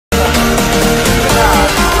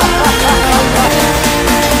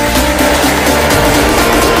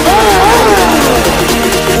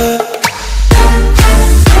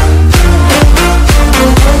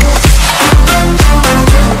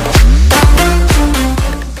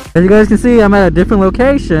As you guys can see, I'm at a different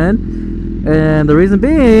location, and the reason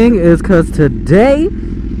being is because today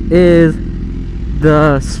is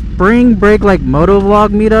the spring break like Motovlog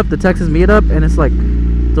Meetup, the Texas Meetup, and it's like,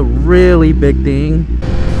 it's a really big thing.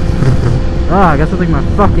 Ah, I got something in my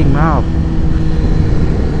fucking mouth.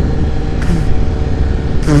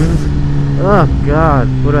 Oh god,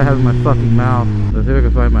 what do I have in my fucking mouth? Let's see if I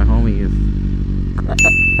can find my homies.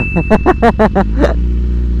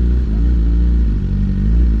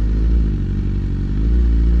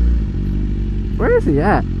 Where is he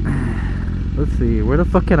at? Let's see, where the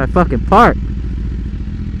fuck can I fucking park?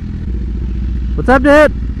 What's up,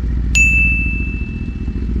 dude?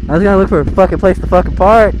 I just gotta look for a fucking place to fucking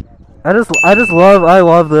park. I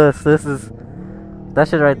love this. This is, that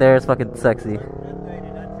shit right there is fucking sexy.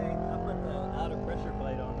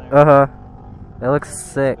 Uh-huh. That looks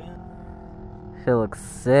sick. Shit looks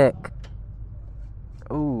sick.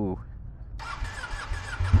 Ooh.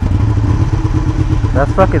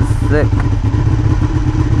 That's fucking sick.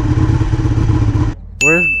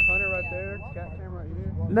 Where's Hunter right there? KatKam right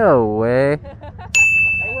here. No way.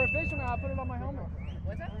 Hey, we're official now. I put it on my helmet.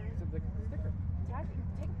 What's that? It's a sticker.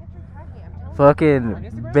 Take a picture, tag me. I'm telling fucking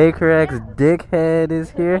BakerXDerek is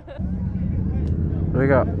here. We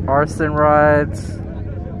got ArsonRides.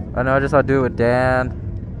 I know I just saw DoItWithDan.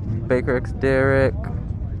 BakerXDerek.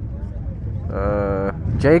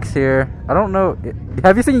 Jake's here. I don't know.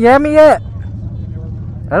 Have you seen Yami yet?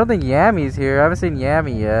 I don't think Yami's here. I haven't seen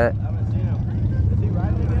Yami yet.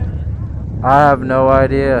 I have no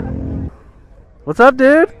idea. What's up,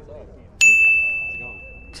 dude?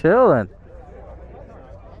 Chilling.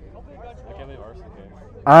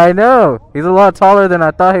 I know. He's a lot taller than I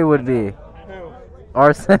thought he would be. Who?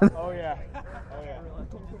 Arson. Oh yeah. Oh yeah.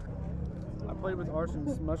 I played with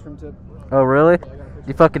Arson's mushroom tip. Oh really?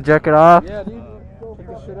 You fucking jerk it off? Yeah, dude. Check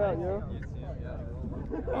this shit out, yo.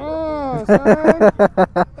 Oh, son.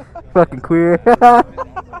 Fucking queer. I'm gonna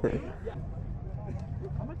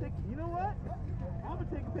take. You know what? I'm gonna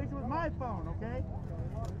take a picture with my phone, okay?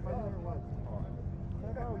 Can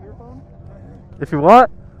I borrow your phone? If you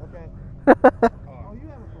want. Okay. Oh, you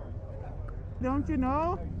have a phone. Don't you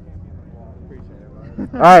know?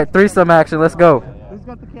 Alright, threesome action, let's go. Who's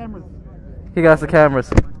got the cameras? He got the cameras.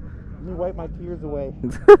 Let me wipe my tears away.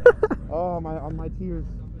 Oh, my tears.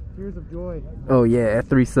 Tears of joy. Oh yeah,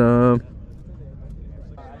 threesome.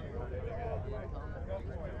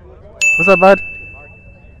 What's up, bud?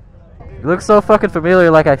 You look so fucking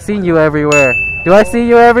familiar, like I've seen you everywhere. Do I see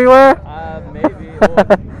you everywhere? Maybe. Well,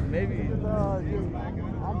 maybe.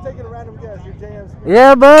 I'm taking a random guess. You're JMSpeedy.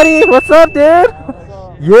 Yeah, buddy. What's up, dude?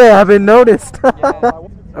 Yeah, I've been noticed. Oh.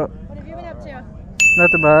 What have you been up to?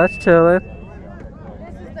 Nothing much, chilling.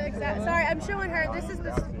 This is the exact. Sorry, I'm showing her. This is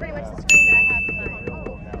pretty much the screen that I have in mine.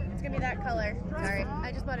 It's gonna be that color. Sorry,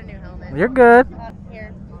 I just bought a new helmet. You're good.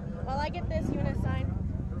 Here, while I get this, you wanna sign?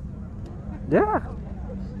 Yeah.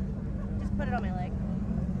 Just put it on my leg.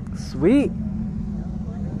 Sweet.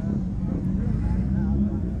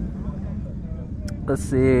 Let's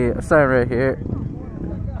see. A sign right here.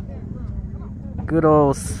 Good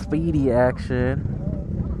old speedy action.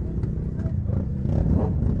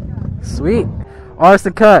 Sweet.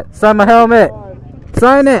 Arson cut. Sign my helmet.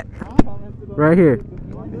 Sign it. Right here.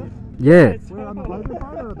 Yeah.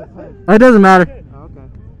 It doesn't matter. Okay.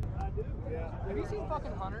 Have you seen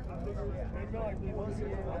fucking Hunter?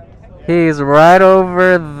 He's right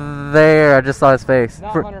over there. I just saw his face.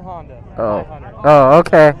 Not Hunter Honda. Oh. Hunter. Oh,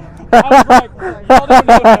 okay. I was like, y'all don't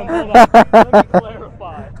know him. Hold on. Let me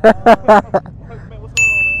clarify.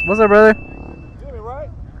 What's up, brother? Jimmy, right?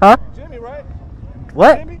 Huh? Jimmy, right?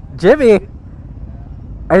 What? Jimmy?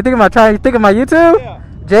 Are you thinking about trying? You thinking about YouTube? Yeah.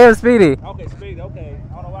 JMSpeedy. Okay, Speedy. Okay.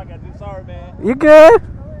 I don't know what I gotta do. Sorry, man. You good?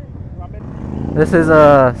 This is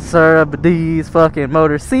Sir B's fucking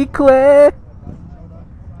motorcycle.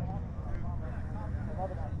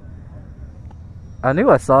 I knew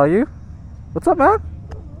I saw you. What's up, man?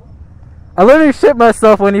 I literally shit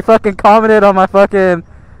myself when you fucking commented on my fucking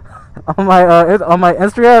on my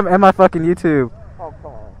Instagram and my fucking YouTube. Oh,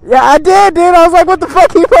 come on. Yeah, I did, dude. I was like, what the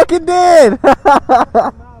fuck he fucking did? Yeah,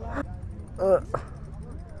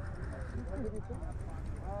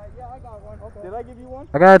 I got one. Okay. Did I give you one?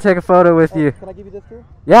 I gotta take a photo with you. Can I give you this too?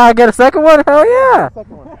 Yeah, I get a second one? Hell yeah.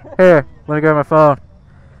 Second one. Here, let me grab my phone.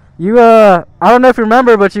 You, I don't know if you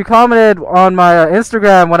remember, but you commented on my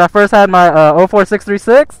Instagram when I first had my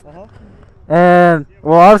 04636. And,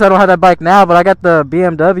 well, obviously I don't have that bike now, but I got the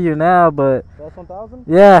BMW now, but... The S1000?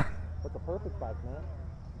 Yeah. That's a perfect bike, man.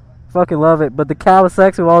 Fucking love it. But the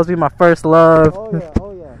Kawasaki will always be my first love. Oh, yeah.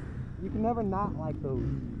 Oh, yeah. You can never not like those.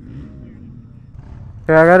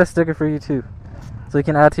 Here, I got a sticker for you, too. so you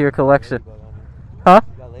can add to your collection. Huh?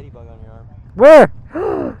 You got a ladybug on your arm.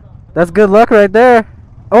 Where? That's good luck right there.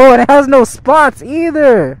 Oh, and it has no spots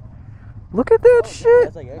either. Look at that shit.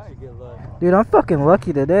 That's like extra good luck. Dude, I'm fucking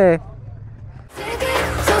lucky today.